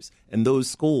centers. And those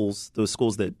schools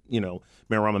that, Mayor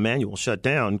Rahm Emanuel shut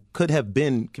down could have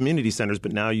been community centers,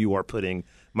 but now you are putting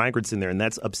migrants in there, and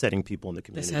that's upsetting people in the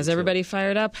community. This has everybody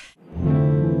fired up.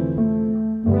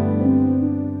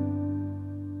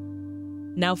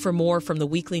 Now for more from the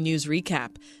weekly news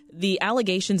recap. The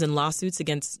allegations and lawsuits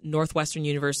against Northwestern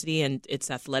University and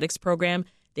its athletics program,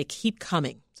 they keep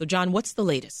coming. So, John, what's the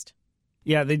latest?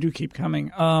 Yeah, they do keep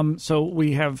coming. So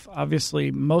we have, obviously,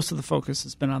 most of the focus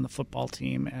has been on the football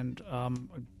team, and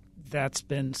that's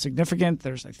been significant.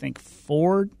 There's, I think,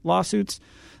 4 lawsuits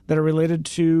that are related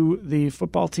to the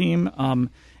football team.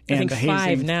 I think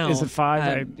 5 now. Is it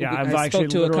 5? I spoke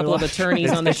to a couple of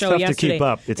attorneys on the show yesterday.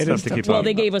 It's tough to keep up. Well,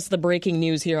 they gave us the breaking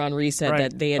news here on Reset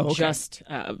that they had just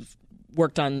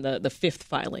worked on the 5th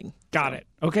filing. Got it.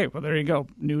 Okay, well, there you go.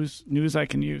 News I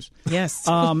can use. Yes.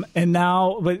 And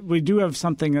now, but we do have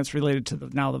something that's related to the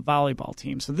volleyball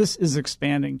team. So this is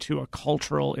expanding to a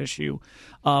cultural issue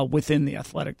within the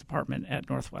athletic department at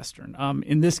Northwestern.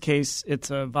 In this case,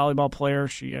 it's a volleyball player.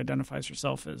 She identifies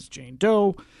herself as Jane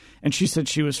Doe, and she said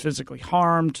she was physically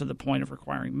harmed to the point of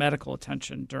requiring medical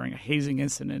attention during a hazing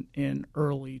incident in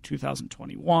early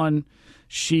 2021.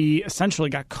 She essentially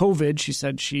got COVID. She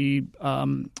said she,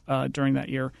 during that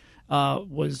year,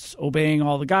 was obeying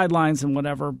all the guidelines and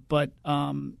whatever, but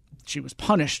she was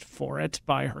punished for it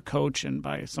by her coach and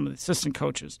by some of the assistant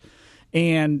coaches,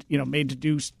 and made to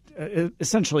do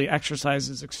essentially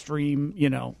exercises, extreme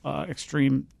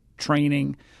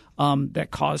training that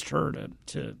caused her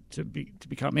to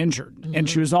become injured. Mm-hmm. And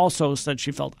she was also said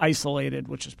she felt isolated,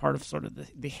 which is part of sort of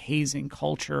the hazing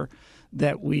culture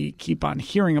that we keep on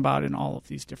hearing about in all of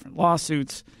these different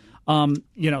lawsuits.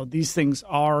 These things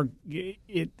are.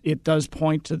 It does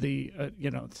point to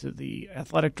the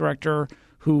athletic director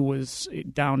who was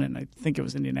down in, I think it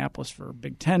was Indianapolis for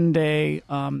Big Ten Day.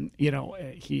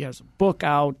 He has a book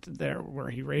out there where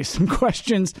he raised some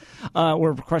questions,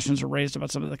 where questions are raised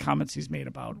about some of the comments he's made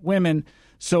about women.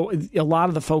 So a lot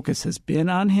of the focus has been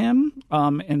on him,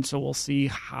 and so we'll see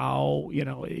how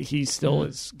he still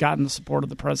has gotten the support of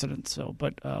the president. So,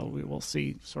 but we will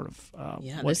see sort of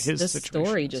what his this situation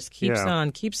story is. just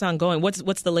keeps on going.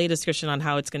 What's the latest, Christian, on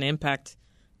how it's going to impact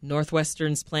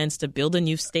Northwestern's plans to build a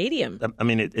new stadium? I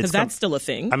mean, because that's still a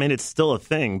thing. I mean, it's still a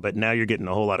thing, but now you're getting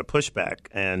a whole lot of pushback.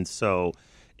 And so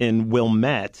in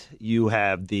Wilmette, you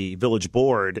have the village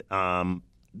board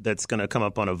that's going to come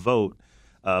up on a vote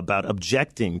about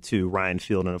objecting to Ryan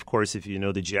Field. And, of course, if you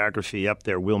know the geography up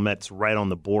there, Wilmette's right on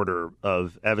the border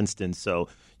of Evanston. So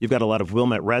you've got a lot of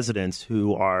Wilmette residents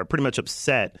who are pretty much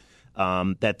upset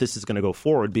that this is going to go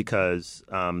forward because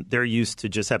they're used to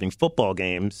just having football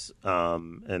games.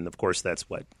 And, of course, that's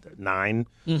 9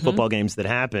 football games that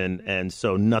happen. And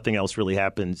so nothing else really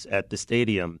happens at the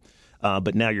stadium.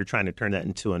 But now you're trying to turn that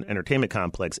into an entertainment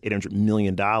complex, $800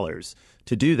 million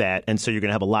to do that. And so you're going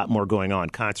to have a lot more going on,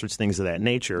 concerts, things of that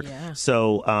nature. Yeah.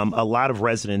 So a lot of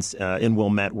residents in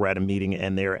Wilmette were at a meeting,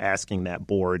 and they're asking that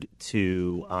board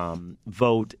to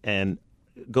vote and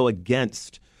go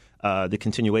against the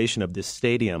continuation of this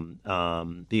stadium, the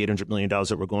 $800 million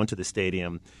that were going to the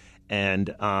stadium. And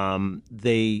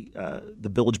the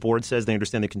village board says they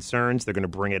understand the concerns. They're going to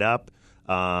bring it up.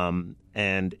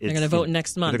 And they're going to vote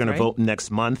next month. They're going to vote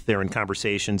next month. They're in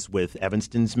conversations with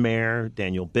Evanston's mayor,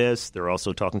 Daniel Biss. They're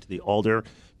also talking to the alder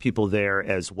people there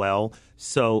as well.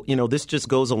 So, this just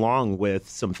goes along with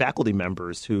some faculty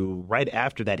members who, right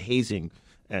after that hazing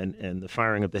and the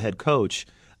firing of the head coach,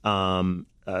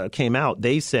 came out.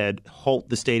 They said halt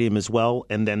the stadium as well,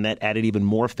 and then that added even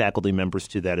more faculty members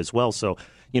to that as well. So,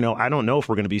 I don't know if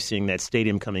we're going to be seeing that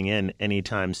stadium coming in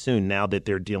anytime soon now that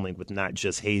they're dealing with not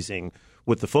just hazing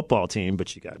with the football team,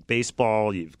 but you got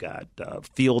baseball, you've got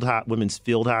women's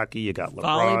field hockey, you got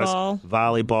lacrosse,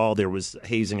 volleyball. There was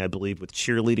hazing, I believe, with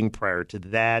cheerleading prior to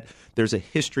that. There's a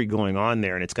history going on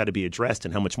there, and it's got to be addressed.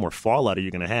 And how much more fallout are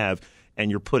you going to have? And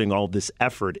you're putting all this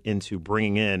effort into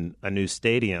bringing in a new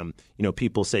stadium.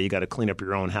 People say you got to clean up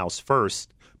your own house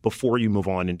first before you move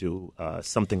on and do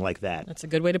something like that. That's a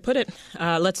good way to put it.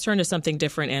 Let's turn to something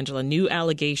different, Angela. New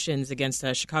allegations against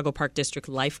a Chicago Park District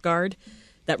lifeguard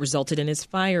that resulted in his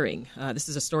firing. This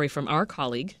is a story from our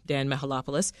colleague, Dan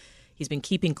Mihalopoulos. He's been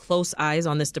keeping close eyes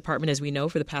on this department, as we know,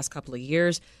 for the past couple of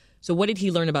years. So what did he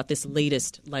learn about this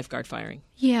latest lifeguard firing?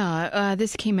 Yeah,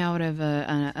 this came out of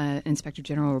an Inspector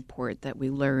General report that we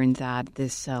learned that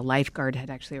this lifeguard had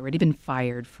actually already been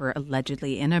fired for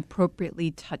allegedly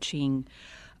inappropriately touching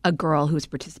a girl who was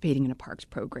participating in a parks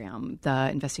program. The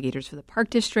investigators for the park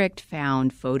district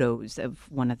found photos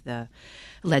of one of the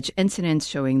alleged incidents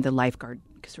showing the lifeguard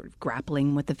sort of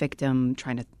grappling with the victim,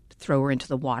 trying to throw her into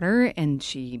the water, and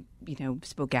she,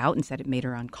 spoke out and said it made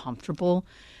her uncomfortable.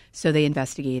 So they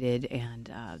investigated,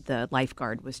 and the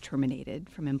lifeguard was terminated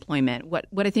from employment.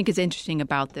 What I think is interesting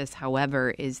about this,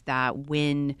 however, is that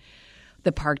when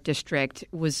the park district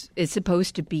is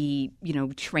supposed to be,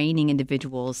 training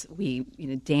individuals,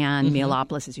 Dan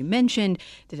Mialopoulos, as you mentioned,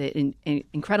 did an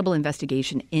incredible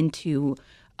investigation into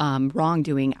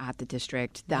wrongdoing at the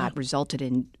district that resulted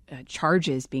in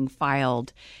charges being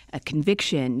filed, a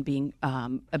conviction being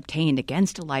obtained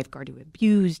against a lifeguard who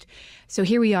abused. So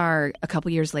here we are a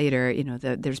couple years later,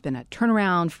 there's been a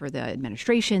turnaround for the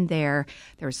administration there.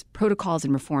 There's protocols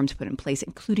and reforms put in place,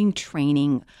 including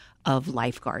training of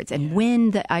lifeguards. And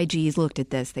when the IGs looked at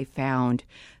this, they found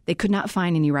they could not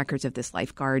find any records of this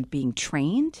lifeguard being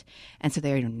trained. And so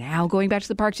they're now going back to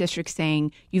the park district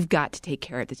saying, you've got to take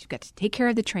care of this. You've got to take care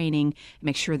of the training and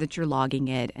make sure that you're logging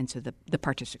it. And so the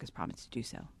park district has promised to do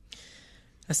so.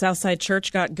 A Southside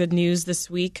church got good news this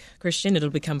week, Christian.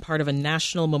 It'll become part of a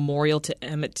national memorial to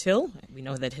Emmett Till. We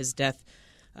know that his death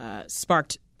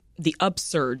sparked the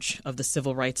upsurge of the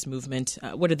civil rights movement.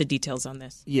 What are the details on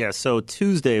this? Yeah, so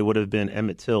Tuesday would have been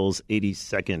Emmett Till's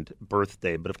 82nd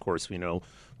birthday, but of course we know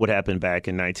what happened back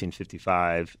in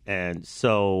 1955. And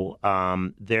so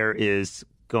there is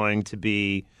going to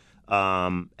be,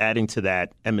 adding to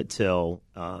that, Emmett Till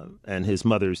and his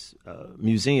mother's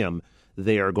museum.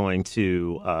 They are going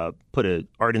to put an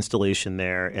art installation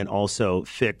there and also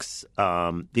fix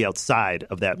the outside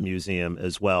of that museum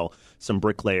as well. Some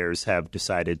bricklayers have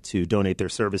decided to donate their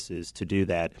services to do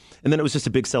that. And then it was just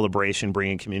a big celebration,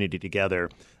 bringing community together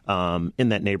in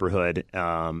that neighborhood.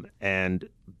 And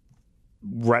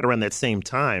right around that same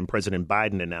time, President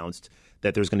Biden announced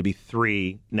that there's going to be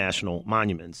 3 national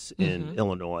monuments in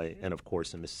Illinois and, of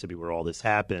course, in Mississippi, where all this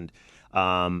happened,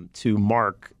 to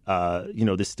mark,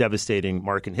 this devastating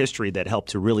mark in history that helped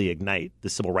to really ignite the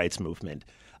civil rights movement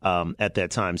at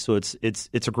that time. So it's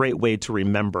a great way to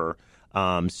remember.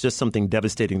 It's just something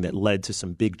devastating that led to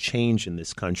some big change in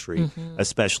this country,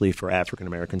 especially for African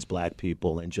Americans, Black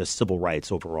people, and just civil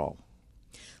rights overall.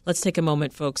 Let's take a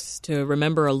moment, folks, to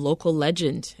remember a local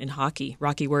legend in hockey,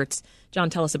 Rocky Wirtz.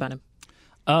 John, tell us about him.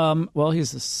 Well,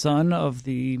 he's the son of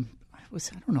I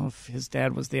don't know if his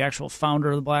dad was the actual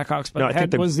founder of the Blackhawks,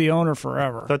 but was the owner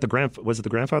forever. I thought was it the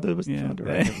grandfather that was the founder?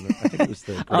 I think it was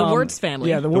the Wirtz family.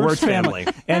 Yeah, the Wirtz family.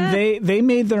 And they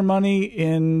made their money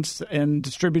in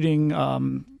distributing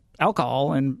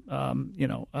alcohol and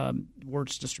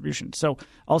Wirtz distribution. So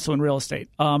also in real estate.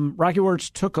 Rocky Wirtz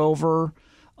took over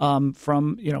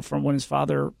from when his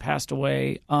father passed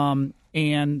away.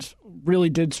 And really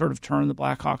did sort of turn the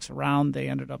Blackhawks around. They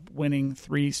ended up winning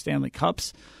 3 Stanley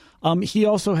Cups. He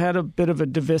also had a bit of a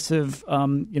divisive,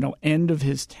 end of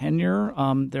his tenure.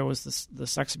 There was the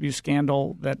sex abuse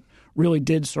scandal that really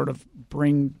did sort of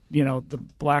bring, the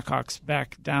Blackhawks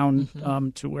back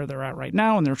down to where they're at right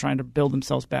now, and they're trying to build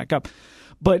themselves back up.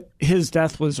 But his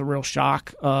death was a real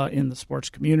shock in the sports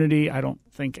community. I don't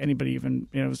think anybody even,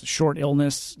 it was a short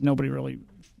illness. Nobody really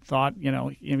thought,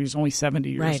 he was only 70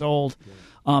 years old,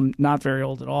 not very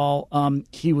old at all.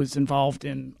 He was involved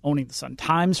in owning the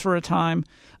Sun-Times for a time.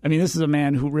 I mean, this is a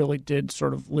man who really did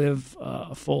sort of live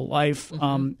a full life,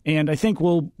 and I think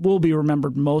will be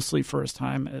remembered mostly for his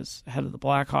time as head of the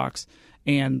Blackhawks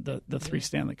and the 3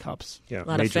 Stanley Cups. Yeah, a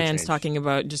lot of fans talking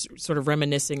about just sort of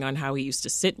reminiscing on how he used to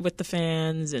sit with the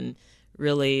fans and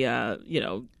really,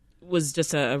 was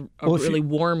just a really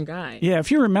warm guy. Yeah, if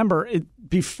you remember,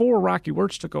 before Rocky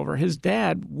Wirtz took over, his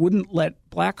dad wouldn't let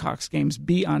Blackhawks games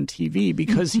be on TV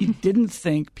because he didn't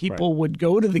think people would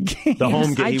go to the games. The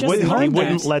home game. He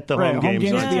wouldn't let the home games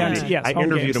be on TV. Yes, I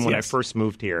interviewed him when I first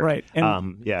moved here. Right.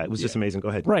 And, it was just amazing. Go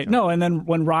ahead. Right. No, and then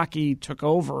when Rocky took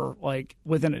over, like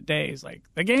within a day, he's like,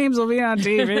 the games will be on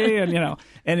TV,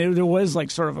 and it was like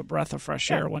sort of a breath of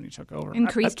fresh air when he took over.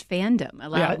 Increased fandom,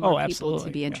 allowed more people to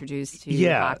be introduced to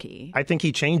hockey. I think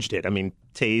he changed it. I mean,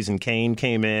 Taze and Kane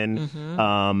came in.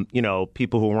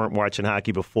 People who weren't watching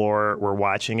hockey before were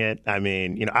watching it. I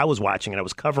mean, I was watching it. I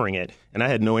was covering it, and I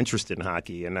had no interest in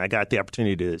hockey. And I got the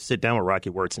opportunity to sit down with Rocky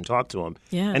Wirtz and talk to him.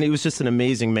 Yeah. And he was just an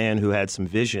amazing man who had some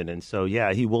vision. And so,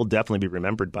 he will definitely be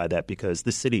remembered by that because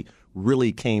this city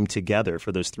really came together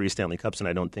for those 3 Stanley Cups. And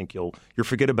I don't think you'll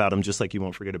forget about him just like you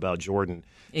won't forget about Jordan,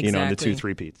 exactly. The 2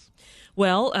 three-peats.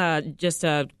 Well, just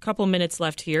a couple minutes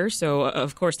left here. So,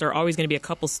 of course, there are always going to be a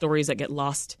couple stories that get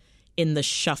lost in the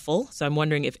shuffle. So I'm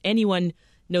wondering if anyone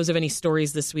knows of any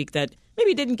stories this week that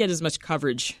maybe didn't get as much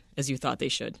coverage as you thought they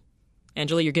should.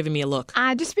 Angela, you're giving me a look.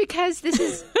 Just because this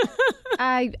is,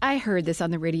 I heard this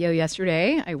on the radio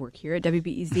yesterday. I work here at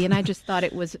WBEZ, and I just thought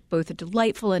it was both a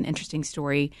delightful and interesting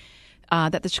story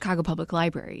that the Chicago Public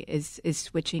Library is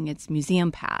switching its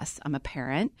museum pass. I'm a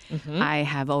parent. Mm-hmm. I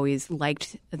have always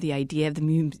liked the idea of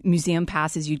the museum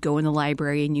passes. You'd go in the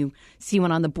library and you see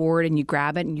one on the board and you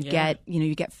grab it and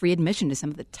you get free admission to some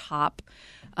of the top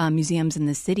museums in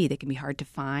the city that can be hard to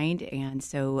find. And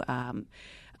so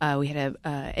we had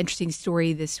an interesting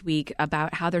story this week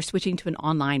about how they're switching to an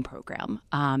online program.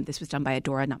 This was done by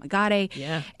Adora Namagade.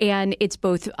 Yeah. And it's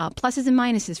both pluses and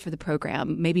minuses for the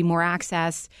program. Maybe more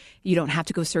access. You don't have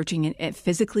to go searching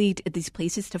physically at these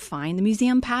places to find the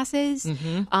museum passes.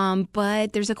 Mm-hmm.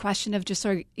 But there's a question of just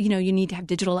sort of, you need to have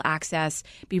digital access,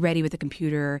 be ready with a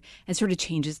computer, and sort of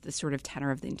changes the sort of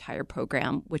tenor of the entire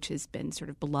program, which has been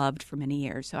sort of beloved for many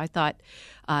years. So I thought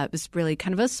it was really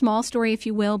kind of a small story, if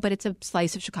you will, but it's a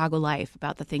slice of Chicago life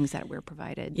about the things that we're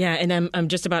provided. Yeah, and I'm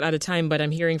just about out of time, but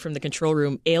I'm hearing from the control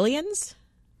room, aliens?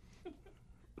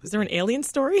 Is there an alien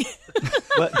story?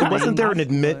 Wasn't there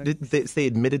they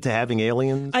admitted to having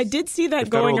aliens? I did see that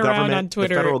going around on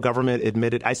Twitter. The federal government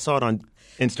admitted. I saw it on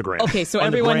Instagram. Okay, so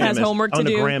everyone has homework to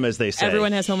do. On the gram, as they say.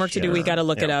 Everyone has homework to do. We got to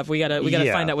look it up. We got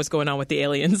to find out what's going on with the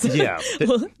aliens. Yeah.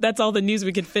 Well, that's all the news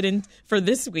we could fit in for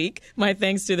this week. My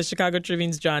thanks to the Chicago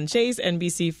Tribune's John Chase,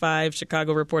 NBC-5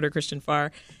 Chicago reporter Christian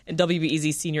Farr, and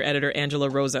WBEZ senior editor Angela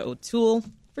Rozas O'Toole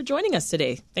for joining us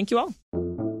today. Thank you all.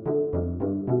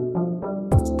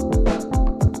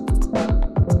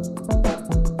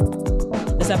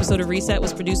 This episode of Reset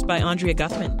was produced by Andrea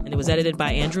Guthman, and it was edited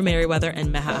by Andrew Merriweather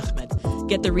and Meha Ahmed.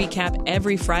 Get the recap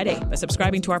every Friday by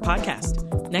subscribing to our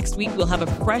podcast. Next week, we'll have a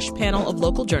fresh panel of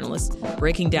local journalists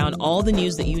breaking down all the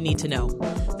news that you need to know.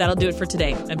 That'll do it for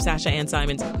today. I'm Sasha Ann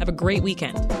Simons. Have a great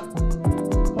weekend.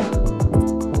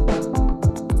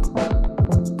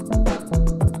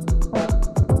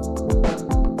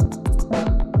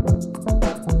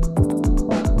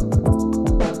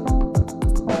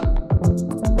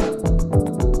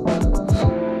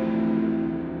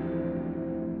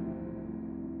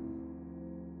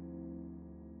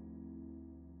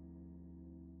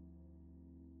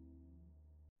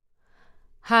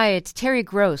 Hi, it's Terry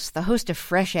Gross, the host of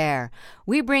Fresh Air.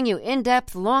 We bring you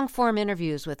in-depth, long-form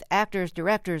interviews with actors,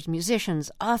 directors,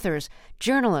 musicians, authors,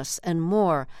 journalists, and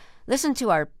more. Listen to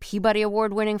our Peabody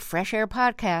Award-winning Fresh Air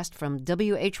podcast from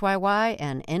WHYY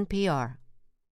and NPR.